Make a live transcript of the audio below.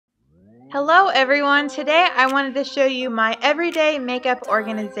Hello everyone, today I wanted to show you my everyday makeup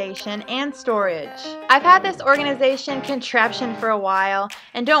organization and storage. I've had this organization contraption for a while,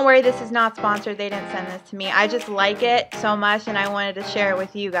 and don't worry, this is not sponsored, they didn't send this to me. I just like it so much and I wanted to share it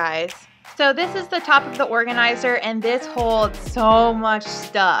with you guys. So this is the top of the organizer and this holds so much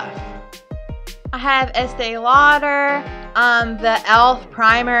stuff. I have Estee Lauder, the e.l.f.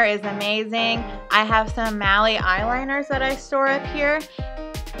 primer is amazing. I have some Mally eyeliners that I store up here.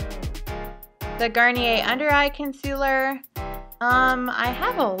 The Garnier under eye concealer. I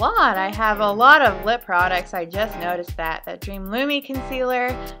have a lot. I have a lot of lip products. I just noticed that. The Dream Lumi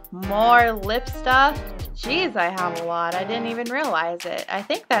concealer. More lip stuff. Jeez, I have a lot. I didn't even realize it. I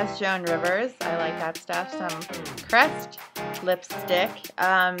think that's Joan Rivers. I like that stuff. Some Crest lipstick.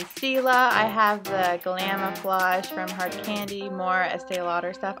 Stila. I have the Glamouflage from Hard Candy. More Estee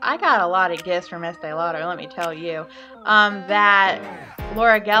Lauder stuff. I got a lot of gifts from Estee Lauder, let me tell you. That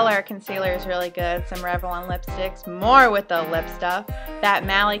Laura Geller concealer is really good. Some Revlon lipsticks. More with the lip stuff. That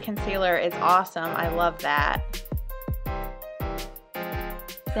Mally concealer is awesome. I love that.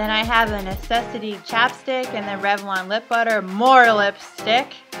 Then I have the Necessity chapstick and the Revlon lip butter. More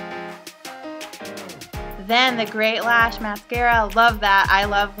lipstick. Then the Great Lash mascara. Love that. I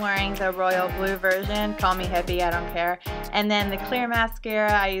love wearing the royal blue version. Call me hippie, I don't care. And then the clear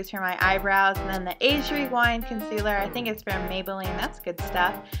mascara I use for my eyebrows. And then the Age Rewind concealer. I think it's from Maybelline. That's good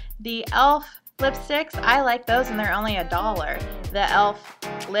stuff. The e.l.f. lipsticks, I like those and they're only $1. The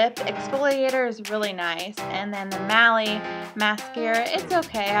e.l.f. lip exfoliator is really nice. And then the Mally mascara, it's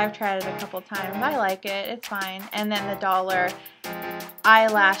okay. I've tried it a couple times. I like it. It's fine. And then the $1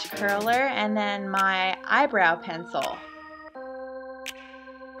 eyelash curler and then my eyebrow pencil.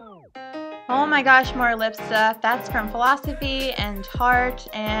 Oh my gosh, more lip stuff. That's from Philosophy and Tarte,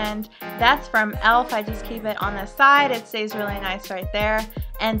 and that's from e.l.f. I just keep it on the side. It stays really nice right there.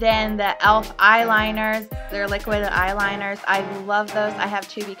 And then the e.l.f. eyeliners, they're liquid eyeliners. I love those. I have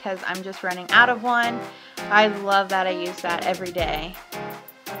two because I'm just running out of one. I love that. I use that every day.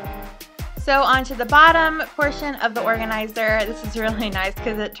 So onto the bottom portion of the organizer. This is really nice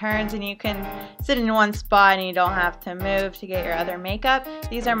because it turns and you can sit in one spot and you don't have to move to get your other makeup.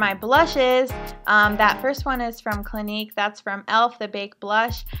 These are my blushes. That first one is from Clinique. That's from e.l.f. the Baked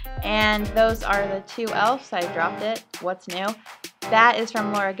Blush. And those are the two e.l.f.'s. I dropped it. What's new? That is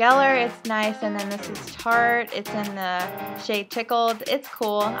from Laura Geller. It's nice. And then this is Tarte. It's in the shade Tickled. It's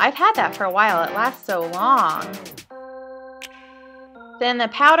cool. I've had that for a while. It lasts so long. Then the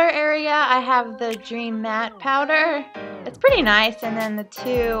powder area, I have the Dream Matte powder. It's pretty nice. And then the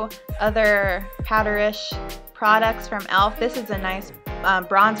two other powderish products from e.l.f. This is a nice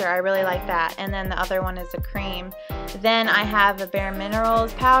bronzer. I really like that. And then the other one is a cream. Then I have a Bare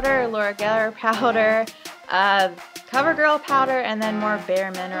Minerals powder, Laura Geller powder, CoverGirl powder, and then more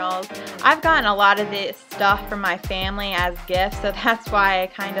Bare Minerals. I've gotten a lot of this stuff from my family as gifts, so that's why I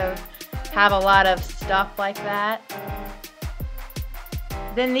kind of have a lot of stuff like that.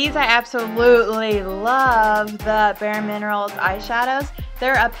 Then these I absolutely love, the Bare Minerals eyeshadows.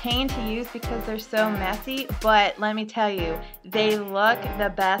 They're a pain to use because they're so messy, but let me tell you, they look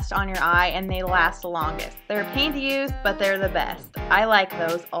the best on your eye and they last the longest. They're a pain to use, but they're the best. I like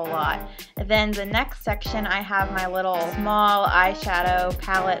those a lot. And then the next section, I have my little small eyeshadow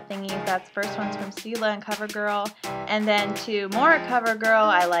palette thingies. That's first one's from Stila and CoverGirl. And then two more CoverGirl.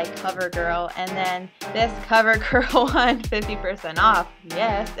 I like CoverGirl. And then this CoverGirl one, 50% off.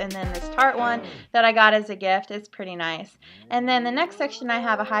 Yes. And then this Tarte one that I got as a gift. It's pretty nice. And then the next section, I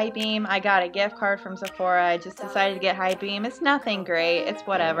have a High Beam. I got a gift card from Sephora. I just decided to get High Beam. It's nothing great. It's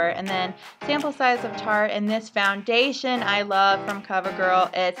whatever. And then sample size of Tarte. And this foundation I love from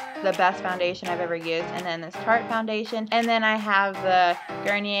CoverGirl. It's the best foundation I've ever used. And then this Tarte foundation. And then I have the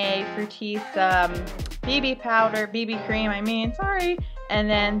Garnier Fructis BB powder, BB cream, sorry. And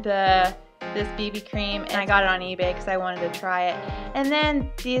then this BB cream, and I got it on eBay because I wanted to try it. And then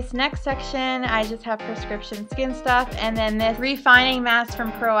this next section, I just have prescription skin stuff, and then this refining mask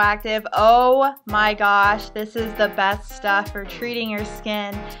from Proactive. Oh my gosh, this is the best stuff for treating your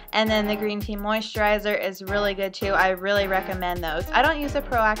skin. And then the green tea moisturizer is really good too. I really recommend those. I don't use the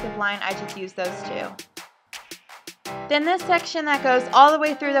Proactive line, I just use those two. Then this section that goes all the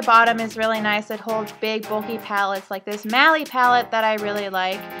way through the bottom is really nice. It holds big bulky palettes like this Mally palette that I really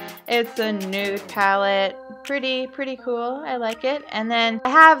like. It's a nude palette. Pretty cool. I like it. And then I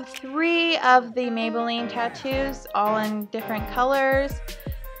have 3 of the Maybelline tattoos, all in different colors.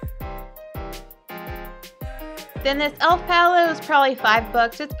 Then this e.l.f. palette was probably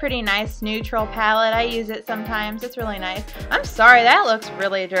 $5. It's pretty nice neutral palette. I use it sometimes. It's really nice. I'm sorry, that looks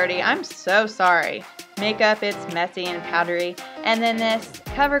really dirty. I'm so sorry. Makeup, it's messy and powdery. And then this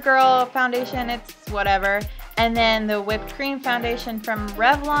CoverGirl foundation, it's whatever. And then the whipped cream foundation from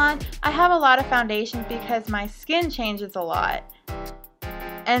Revlon. I have a lot of foundations because my skin changes a lot.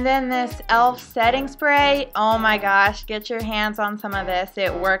 And then this e.l.f. setting spray. Oh my gosh, get your hands on some of this.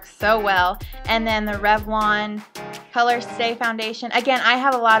 It works so well. And then the Revlon Color Stay foundation. Again, I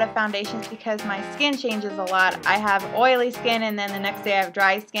have a lot of foundations because my skin changes a lot. I have oily skin and then the next day I have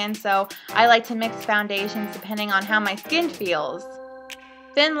dry skin, so I like to mix foundations depending on how my skin feels.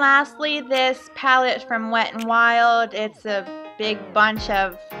 Then lastly, this palette from Wet n Wild. It's a big bunch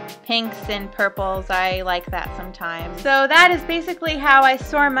of pinks and purples. I like that sometimes. So that is basically how I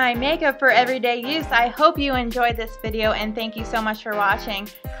store my makeup for everyday use. I hope you enjoyed this video and thank you so much for watching.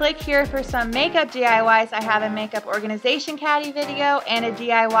 Click here for some makeup DIYs. I have a makeup organization caddy video and a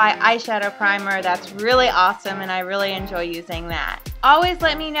DIY eyeshadow primer that's really awesome and I really enjoy using that. Always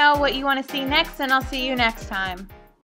let me know what you want to see next and I'll see you next time.